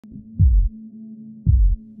Hey,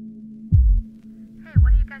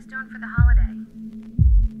 what are you guys doing for the holiday?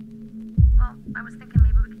 Well, I was thinking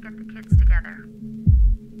maybe we could get the kids together.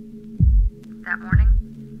 That morning?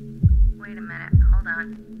 Wait a minute, hold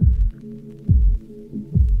on.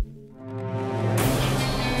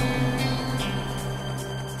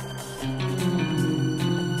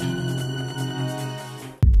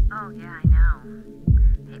 Oh yeah, I know.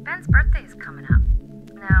 Hey, Ben's birthday is coming up.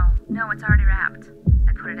 No, it's already wrapped.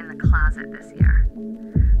 I put it in the closet this year.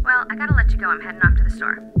 Well, I gotta let you go. I'm heading off to the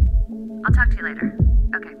store. I'll talk to you later.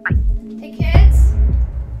 Okay, bye. Hey kids,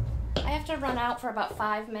 I have to run out for about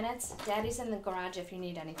 5 minutes. Daddy's in the garage if you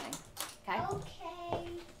need anything. Okay? Okay.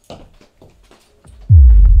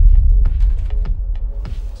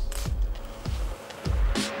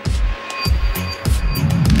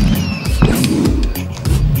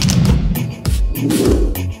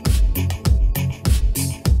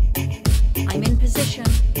 I'm in position.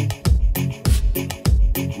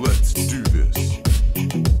 Let's do this.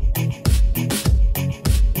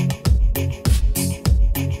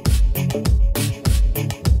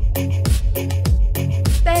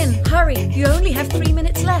 Ben, hurry. You only have 3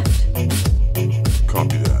 minutes left.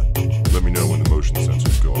 Copy that. Let me know when the motion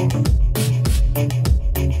sensors go off.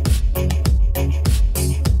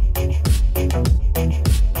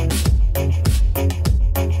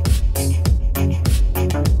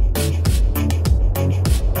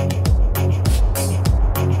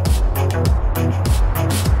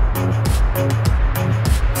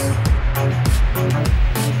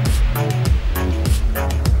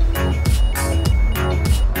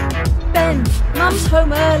 Ben, Mum's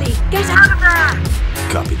home early. Get out of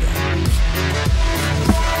there! Copy that.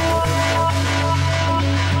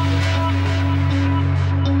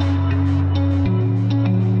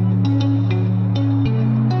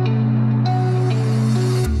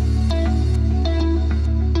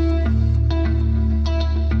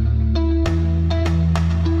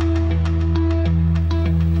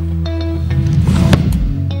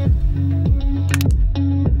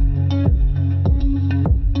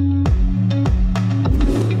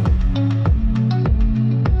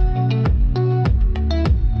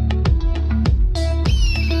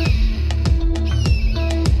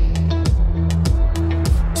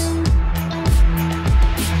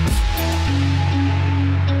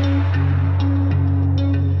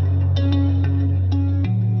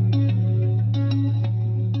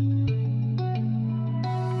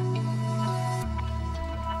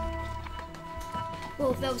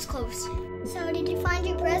 Well, that was close. So, did you find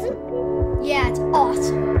your present? Yeah, it's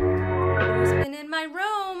awesome. Who's been in my room?